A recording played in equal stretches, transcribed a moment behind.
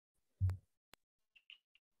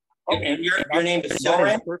And your name is that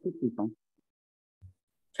Soren? is perfectly fine.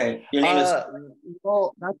 Okay, your name is...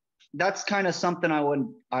 Well, that's kind of something I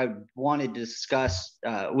wanted to discuss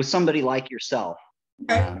with somebody like yourself.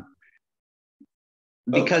 Okay.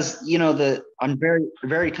 Because I'm very,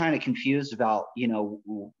 very kind of confused about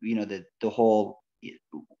the whole,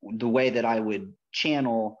 the way that I would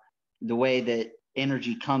channel, the way that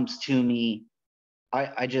energy comes to me.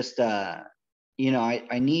 I just I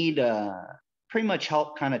need pretty much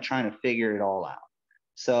help kind of trying to figure it all out.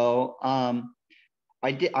 So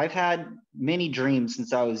I've had many dreams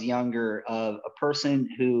since I was younger of a person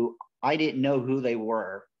who I didn't know who they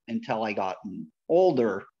were until I got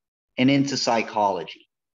older and into psychology.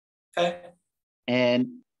 Okay. And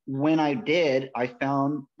when I did, I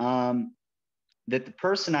found that the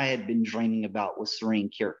person I had been dreaming about was Serene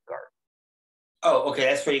Kierkegaard. Oh, okay.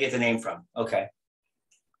 That's where you get the name from. Okay.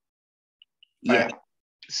 Yeah. Right.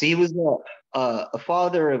 So he was a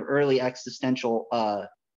father of early existential,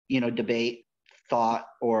 debate, thought,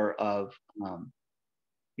 or of,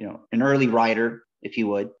 an early writer, if you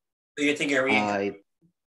would. So you think you're reading?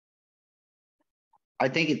 I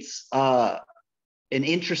think it's an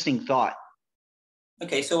interesting thought.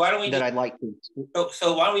 Okay, so why don't we I'd like to.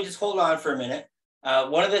 So why don't we just hold on for a minute?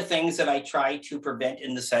 One of the things that I try to prevent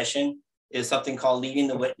in the session is something called leading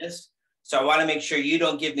the witness. So I want to make sure you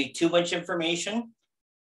don't give me too much information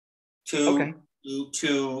to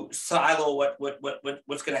silo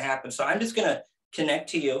what's going to happen. So I'm just going to connect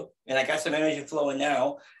to you, and I got some energy flowing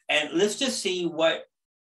now, and let's just see.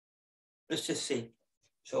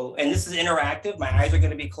 So, and this is interactive. My eyes are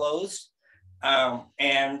going to be closed,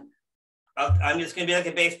 and I'm just going to be like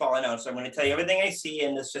a baseball announcer. I'm going to tell you everything I see,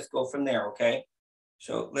 and let's just go from there, okay?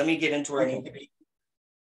 So let me get into where I need to be.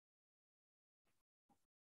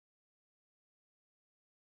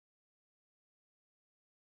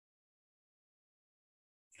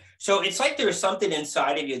 So it's like there's something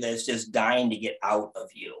inside of you that's just dying to get out of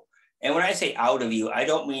you. And when I say out of you, I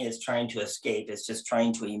don't mean it's trying to escape. It's just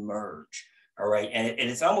trying to emerge, all right? And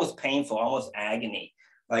it's almost painful, almost agony.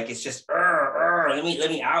 Like it's just, let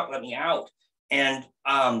me out. And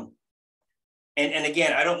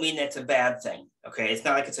again, I don't mean that's a bad thing, okay? It's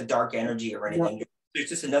not like it's a dark energy or anything. No. There's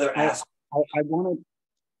just another aspect.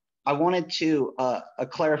 I wanted to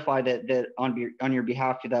clarify that on your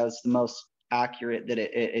behalf, that was the most accurate, that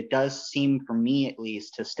it does seem, for me at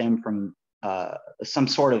least, to stem from some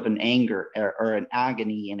sort of an anger or an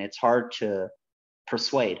agony, and it's hard to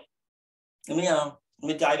persuade. Let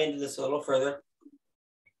me dive into this a little further.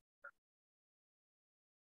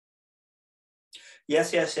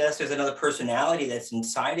 Yes. There's another personality that's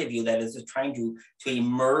inside of you that is just trying to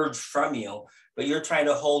emerge from you, but you're trying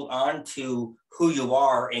to hold on to who you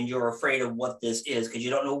are, and you're afraid of what this is because you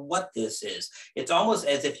don't know what this is. It's almost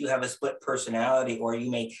as if you have a split personality, or you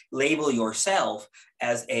may label yourself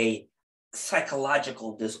as a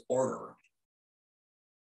psychological disorder.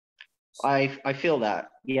 I feel that,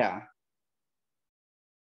 yeah.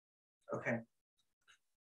 Okay.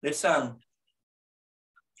 Let's let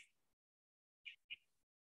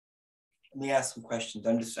me ask some questions.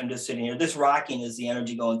 I'm just sitting here. This rocking is the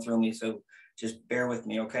energy going through me, so just bear with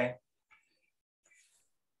me, okay?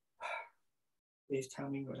 Please tell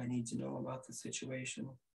me what I need to know about the situation.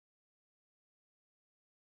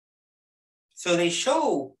 So they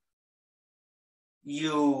show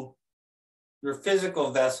you your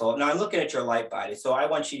physical vessel. Now I'm looking at your light body. So I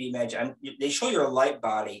want you to imagine, they show your light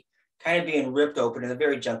body kind of being ripped open in a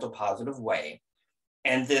very gentle, positive way.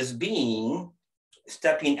 And this being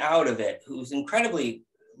stepping out of it, who's incredibly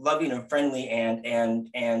loving and friendly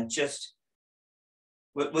and just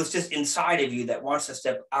was just inside of you, that wants to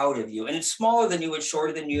step out of you. And it's smaller than you, it's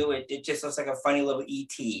shorter than you. It just looks like a funny little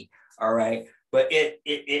ET, all right? But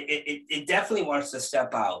it definitely wants to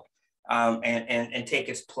step out and take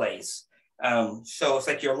its place. So it's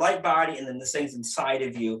like your light body, and then the things inside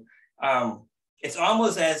of you. It's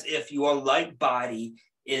almost as if your light body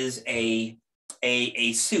is a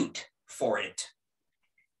suit for it.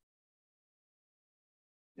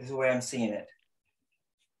 This is the way I'm seeing it.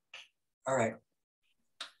 All right.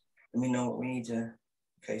 Let me know what we need to.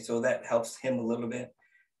 Okay, so that helps him a little bit.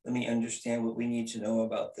 Let me understand what we need to know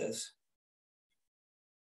about this.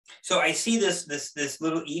 So I see this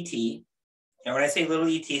little ET. And when I say little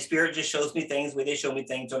ET, spirit just shows me things where they show me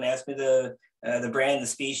things. Don't ask me the brand, the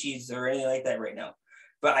species, or anything like that right now.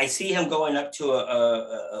 But I see him going up to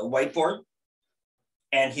a whiteboard,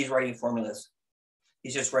 and he's writing formulas.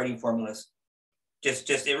 He's just writing formulas. Just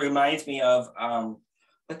it reminds me of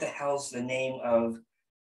what the hell's the name of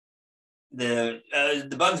the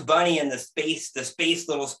Bugs Bunny and the space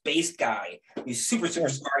little space guy. He's super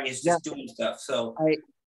smart. He's just doing stuff. So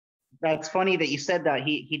That's funny that you said that.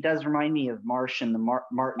 He does remind me of Martian,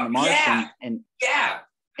 Martin the Martian, Yeah, and yeah.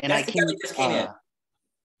 and I That's the guy can't. that just came in.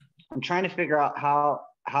 I'm trying to figure out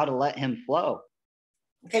how to let him flow.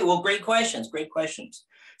 Okay, well, great questions, great questions.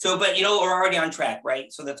 So, but you know, we're already on track,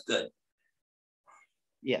 right? So that's good.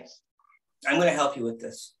 Yes. I'm going to help you with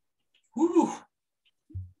this. Whew.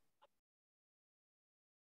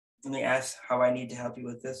 Let me ask how I need to help you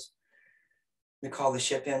with this. Let me call the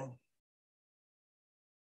ship in.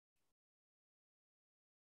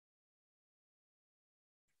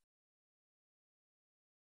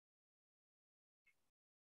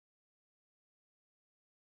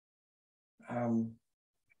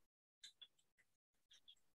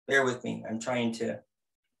 Bear with me. I'm trying to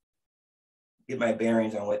get my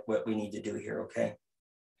bearings on what we need to do here, okay?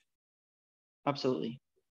 Absolutely.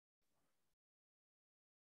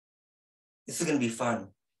 This is going to be fun.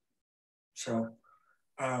 So,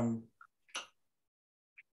 I'm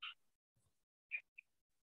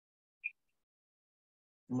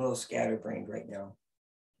a little scatterbrained right now.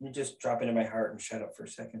 Let me just drop into my heart and shut up for a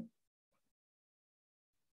second.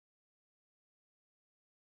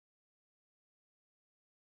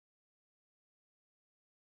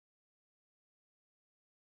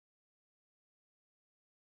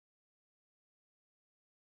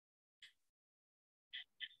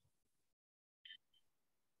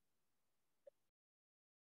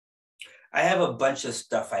 I have a bunch of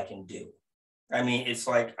stuff I can do. I mean, it's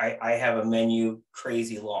like I have a menu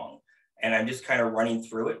crazy long, and I'm just kind of running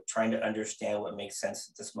through it, trying to understand what makes sense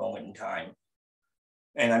at this moment in time.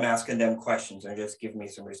 And I'm asking them questions and just give me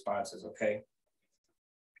some responses, okay?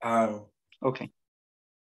 Okay.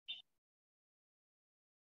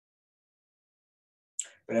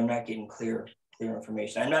 But I'm not getting clear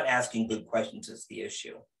information. I'm not asking good questions is the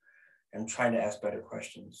issue. I'm trying to ask better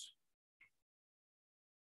questions.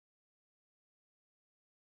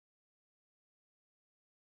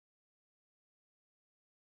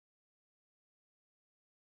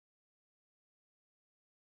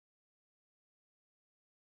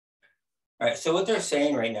 All right, so what they're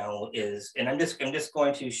saying right now is, and I'm just going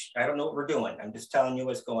to, I don't know what we're doing. I'm just telling you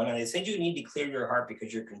what's going on. They said you need to clear your heart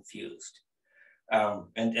because you're confused. And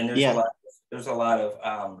there's Yeah. there's a lot of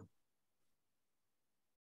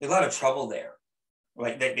trouble there,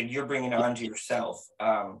 like that you're bringing onto yourself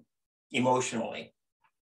emotionally.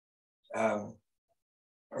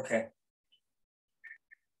 Okay.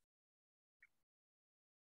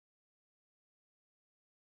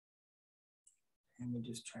 Let me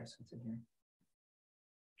just try something here.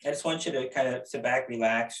 I just want you to kind of sit back,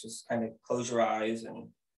 relax, just kind of close your eyes and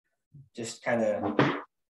just kind of,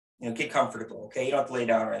 get comfortable, okay? You don't have to lay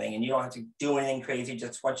down or anything, and you don't have to do anything crazy.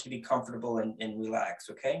 Just want you to be comfortable and relax,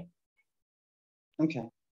 okay? Okay.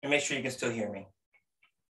 And make sure you can still hear me.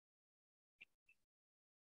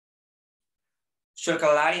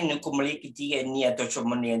 Shokalari no kumalikiti and near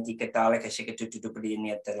Tochomoni and Ticatala, Shikatupudi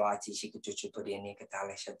near the Lati, Shikatupudi and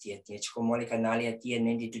Nicatala, Shatia, Comoli Canalia, Tia,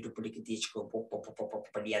 Nendi to Pudicatico,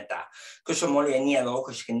 Popadiata, Cosomoli and near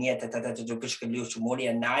Locus, Caniata, to Cushkamoli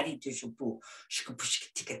and Nadi to Shupu,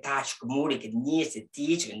 Shikapushkatach, Kumuri, and near the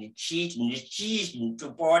teacher and the cheese and the cheese and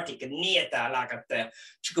to party, and near the Lacata,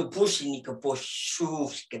 Chikapushi, Nikapush,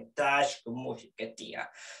 Shoes, Katash, Kumoshikatia,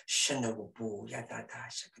 Shanabu, Yatata,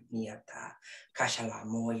 Shakaniata. Kashala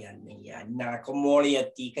moya niya na komolia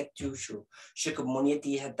tika tushu shikamonia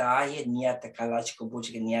ti hadahi niya takala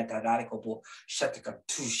shikabuchi niya tadari kobo shataka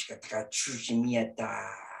tushka taka chushi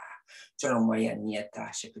miata jono moya niya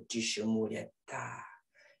ta shikatishu moya ta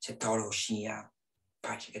shatoro shia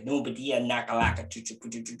pachika nubadia nakalaka tuchu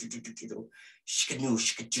shikanu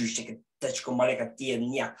shikatu shikatachko malika tia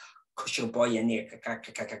niya Kusho boy and near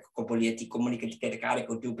Kakakakakoboliati communicated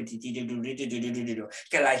carico do petit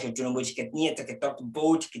Kalajo to which get near to get up the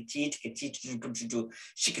boat, get teach,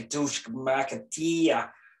 shikatush, makatia,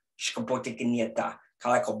 shikapotic nieta,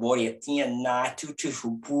 Calaco boy at tia na tutu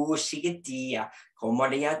hupu, shigatia,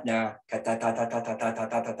 comodiatna,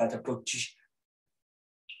 catata putish.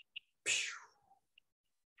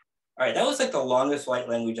 All right, that was like the longest light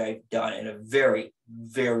language I've done in a very,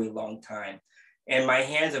 very long time. And my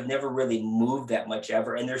hands have never really moved that much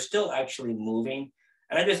ever, and they're still actually moving.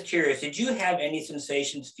 And I'm just curious, did you have any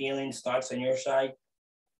sensations, feelings, thoughts on your side?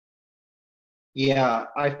 Yeah,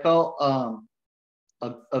 I felt a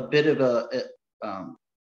bit of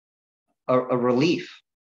a relief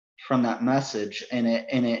from that message, and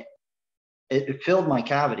it filled my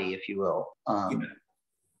cavity, if you will.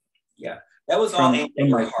 Yeah, that was all in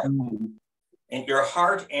your heart, and your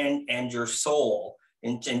heart and your soul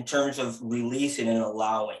in terms of releasing and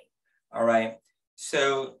allowing. All right.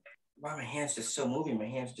 So Wow, my hand's just still moving. My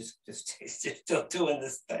hand's just it's just still doing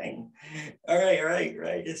this thing. All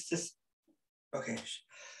right. It's just, okay.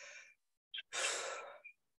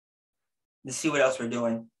 Let's see what else we're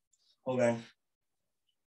doing. Hold on.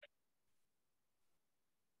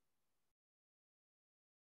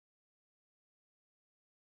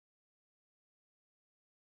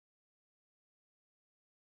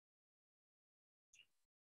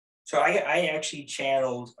 So I actually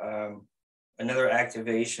channeled another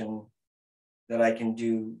activation that I can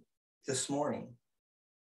do this morning.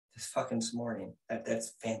 This morning.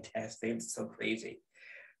 That's fantastic. It's so crazy.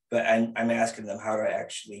 But I'm asking them how to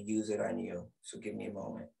actually use it on you. So give me a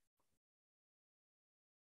moment.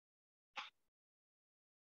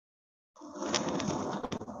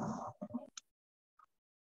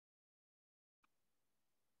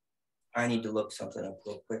 I need to look something up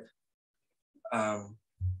real quick.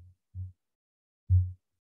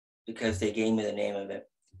 Because they gave me the name of it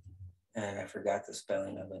and I forgot the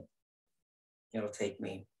spelling of it. It'll take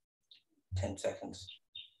me 10 seconds.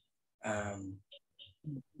 No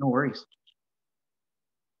worries.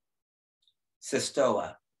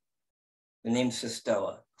 Cystoa. The name's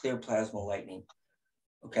Cystoa, clear plasma lightning.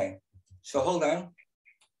 Okay, so hold on.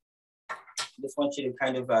 I just want you to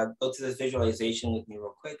kind of go through this visualization with me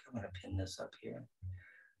real quick. I'm gonna pin this up here.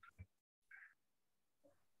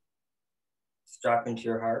 Let's drop into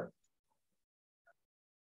your heart.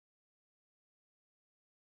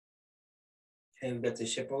 Okay, we've got the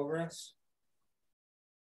ship over us.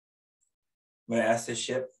 I'm gonna ask the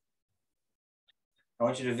ship, I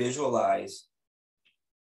want you to visualize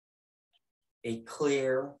a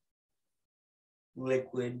clear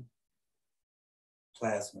liquid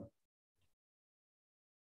plasma.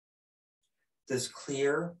 This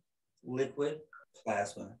clear liquid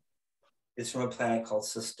plasma is from a planet called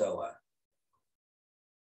Cystoa.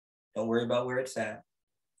 Don't worry about where it's at.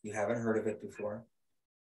 You haven't heard of it before.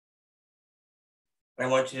 But I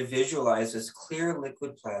want you to visualize this clear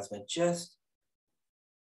liquid plasma.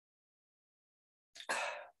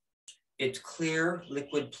 It's clear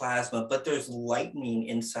liquid plasma, but there's lightning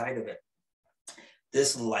inside of it.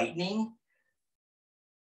 This lightning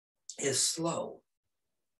is slow.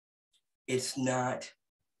 It's not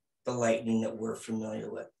the lightning that we're familiar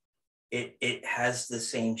with. It has the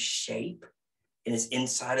same shape and it's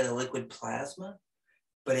inside of the liquid plasma,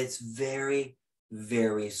 but it's very,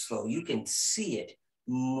 very slow. You can see it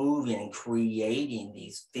moving and creating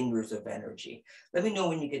these fingers of energy. Let me know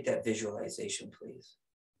when you get that visualization, please.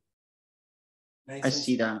 Nice. I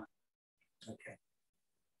see that. Okay.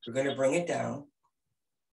 We're going to bring it down.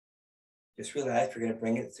 Just relax. We're going to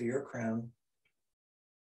bring it through your crown.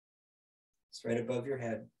 It's right above your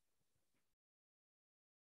head.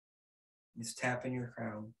 It's tapping your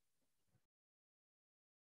crown.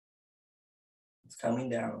 It's coming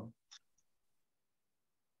down.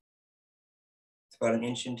 It's about an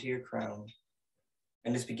inch into your crown.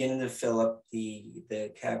 And it's beginning to fill up the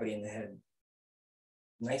cavity in the head.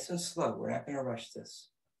 Nice and slow. We're not going to rush this.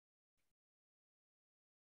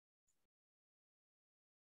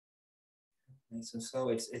 Nice and slow.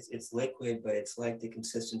 It's liquid, but it's like the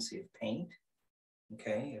consistency of paint.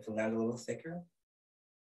 Okay, if not a little thicker.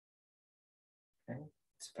 Okay,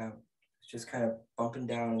 it's just kind of bumping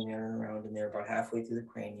down in there and around in there, about halfway through the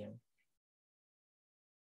cranium.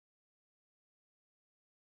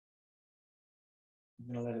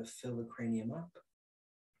 I'm gonna let it fill the cranium up.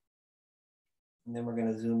 And then we're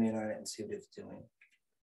gonna zoom in on it and see what it's doing.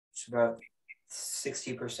 It's about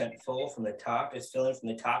 60% full from the top. It's filling from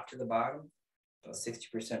the top to the bottom, about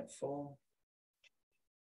 60% full.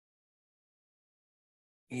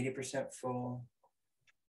 80% full.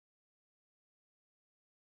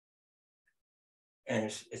 And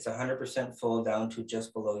it's 100% full down to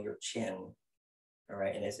just below your chin. All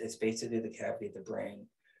right, and it's basically the cavity of the brain.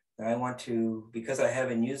 Now I want to, because I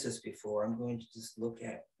haven't used this before, I'm going to just look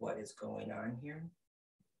at what is going on here.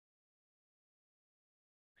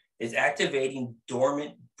 It's activating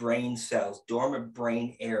dormant brain cells, dormant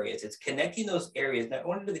brain areas. It's connecting those areas, not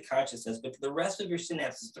only to the consciousness, but to the rest of your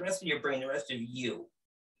synapses, the rest of your brain, the rest of you.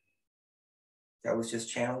 That was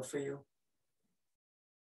just channeled for you.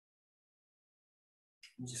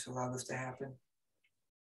 And just allow this to happen.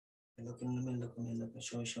 And look at me, look at me, look at me,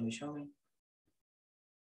 show me, show me, show me.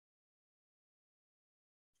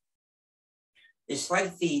 It's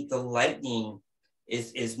like the lightning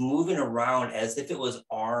is moving around as if it was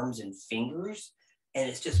arms and fingers, and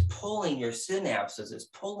it's just pulling your synapses, it's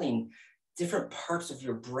pulling different parts of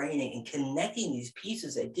your brain and connecting these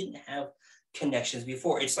pieces that didn't have connections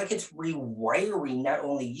before. It's like it's rewiring not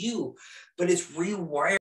only you, but it's rewiring